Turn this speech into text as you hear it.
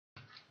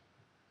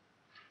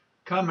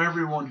Come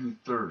everyone who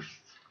thirsts,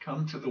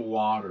 come to the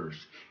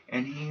waters,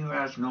 and he who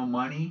has no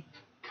money,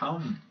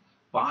 come,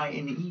 buy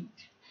and eat.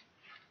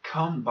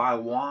 Come buy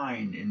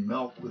wine and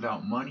milk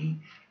without money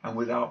and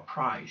without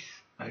price.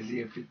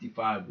 Isaiah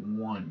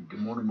 55:1.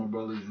 Good morning, my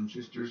brothers and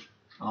sisters.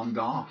 I'm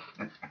gone.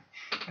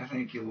 I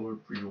thank you, Lord,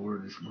 for your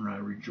word this morning. I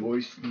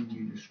rejoice in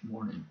you this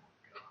morning.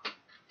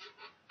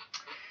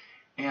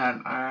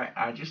 And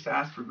I just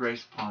ask for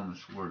grace upon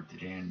this word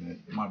today, and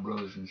that my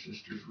brothers and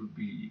sisters would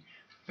be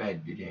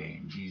fed today.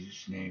 In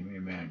Jesus' name,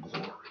 amen.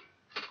 Glory.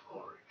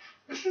 Glory.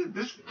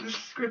 This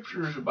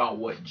scripture is about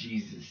what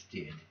Jesus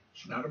did.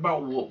 It's not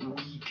about what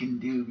we can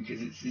do,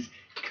 because it says,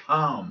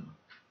 come,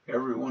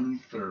 everyone who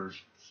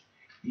thirsts,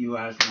 he who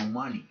has no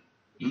money,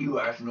 he who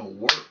has no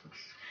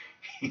works,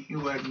 he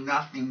who has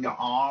nothing to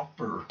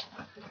offer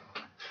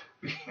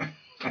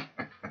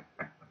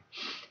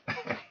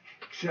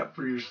except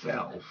for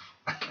yourself.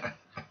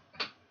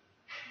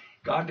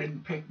 God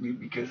didn't pick me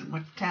because of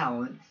my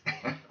talents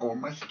or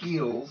my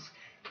skills.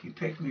 He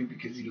picked me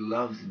because he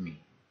loves me.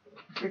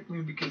 He picked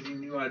me because he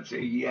knew I'd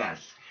say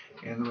yes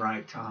in the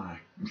right time.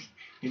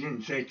 He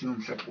didn't say to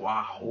himself, well,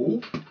 I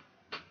hope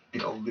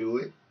he'll do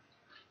it.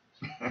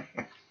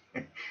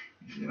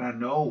 He said, I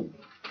know,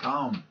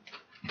 come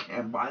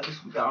and buy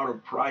this without a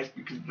price,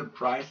 because the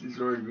price has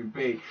already been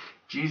paid.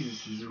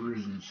 Jesus is the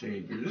risen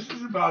Savior. This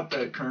is about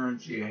the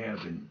currency of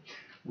heaven,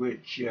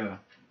 which the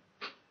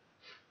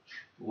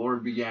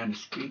Lord began to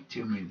speak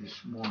to me this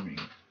morning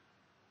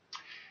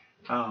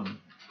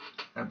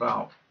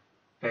about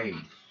faith,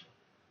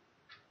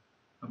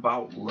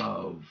 about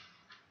love,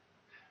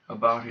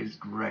 about his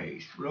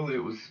grace. Really,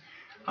 it was,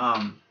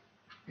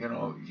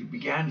 he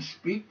began to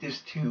speak this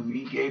to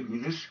me. He gave me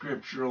this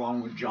scripture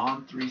along with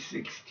John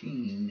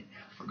 3:16.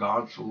 For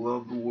God so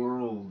loved the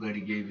world that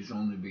he gave his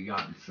only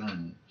begotten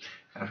Son,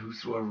 that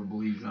whosoever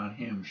believes on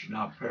him should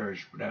not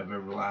perish but have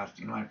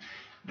everlasting life.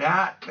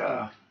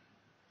 That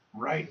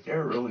right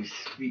there really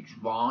speaks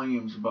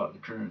volumes about the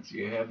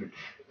currency of heaven.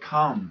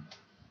 Come,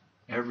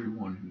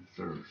 everyone who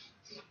thirsts.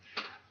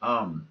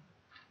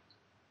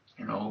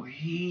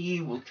 He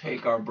will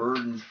take our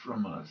burdens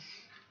from us.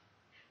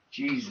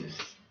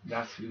 Jesus,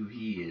 that's who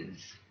he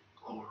is.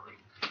 Glory.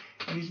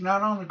 And he's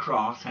not on the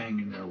cross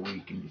hanging there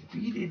weak and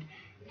defeated.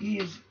 He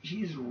is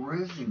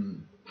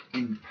risen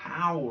in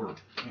power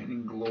and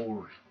in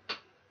glory.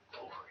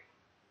 Glory.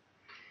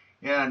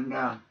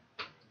 And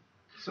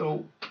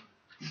so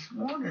this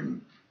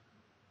morning,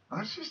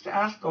 let's just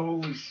ask the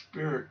Holy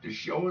Spirit to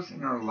show us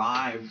in our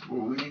lives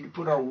where we need to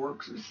put our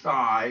works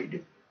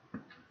aside,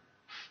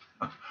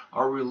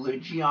 our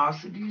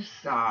religiosity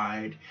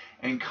aside,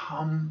 and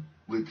come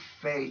with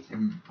faith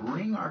and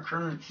bring our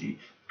currency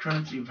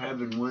of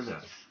heaven with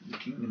us. The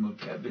kingdom of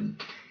heaven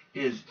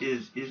is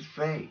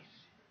faith.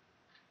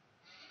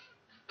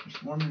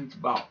 This morning it's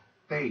about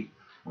faith.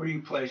 Where are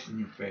you placing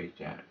your faith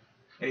at?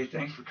 Hey,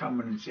 thanks for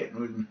coming and sitting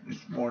with me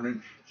this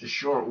morning. It's a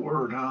short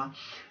word, huh?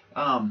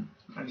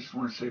 I just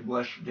want to say,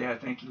 bless your day. I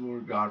thank you,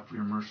 Lord God, for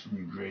your mercy and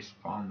your grace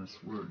upon this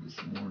word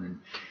this morning.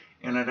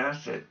 And I'd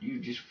ask that you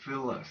just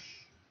fill us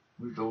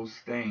with those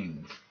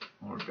things,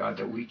 Lord God,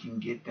 that we can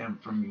get them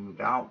from you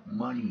without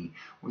money,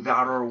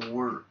 without our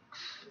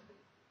works.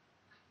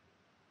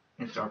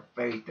 It's our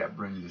faith that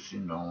brings us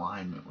into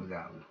alignment with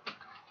that.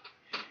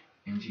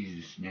 In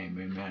Jesus' name,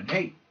 amen.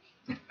 Hey,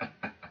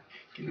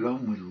 get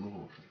along with the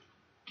Lord.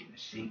 Get to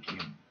seek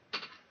him.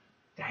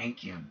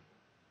 Thank him.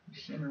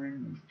 Enter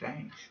in with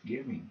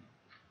thanksgiving.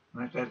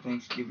 Let that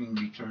thanksgiving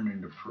be turned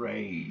into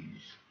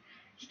praise.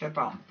 Step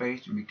out in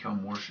faith and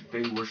become worship.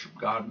 They worship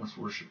God must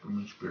worship him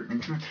in spirit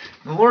and truth.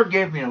 The Lord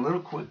gave me a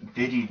little quick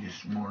ditty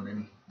this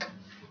morning.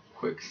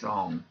 Quick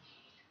song.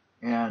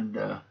 And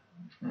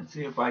let's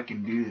see if I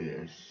can do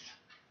this.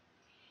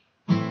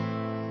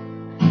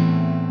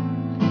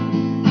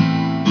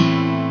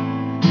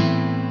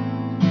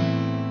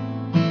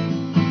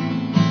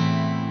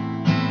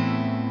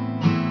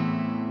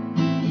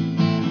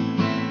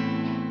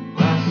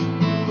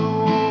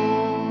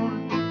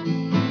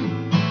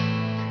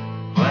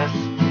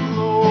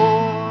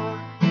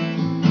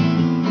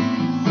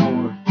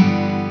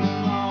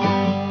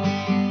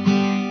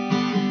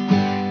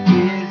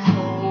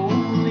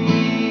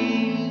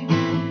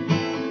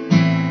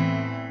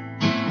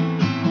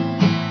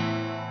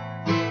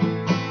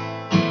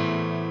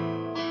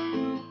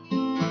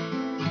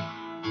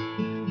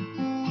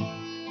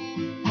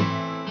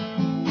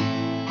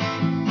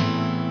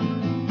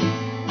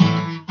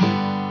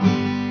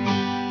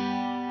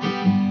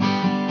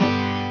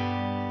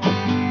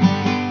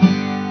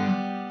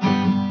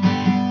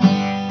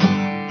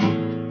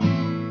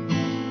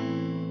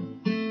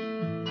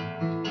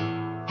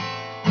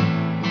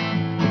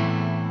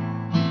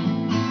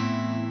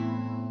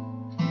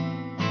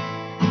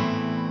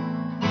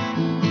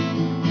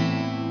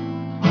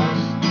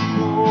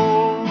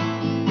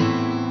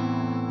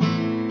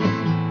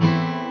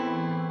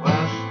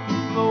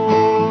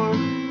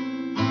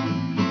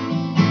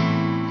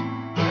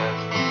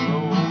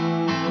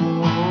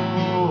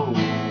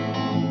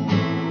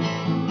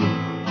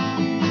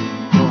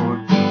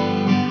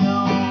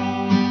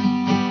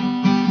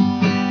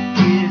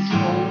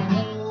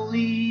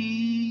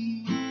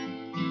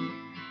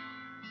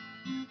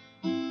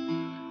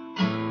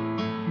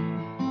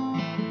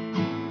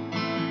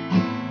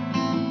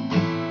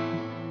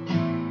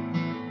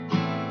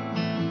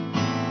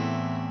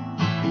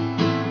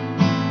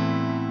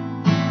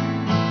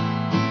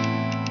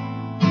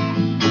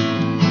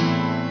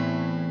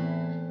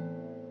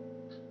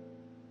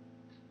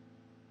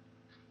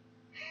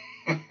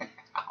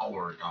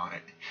 work on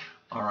it.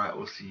 All right,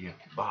 we'll see you.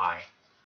 Bye.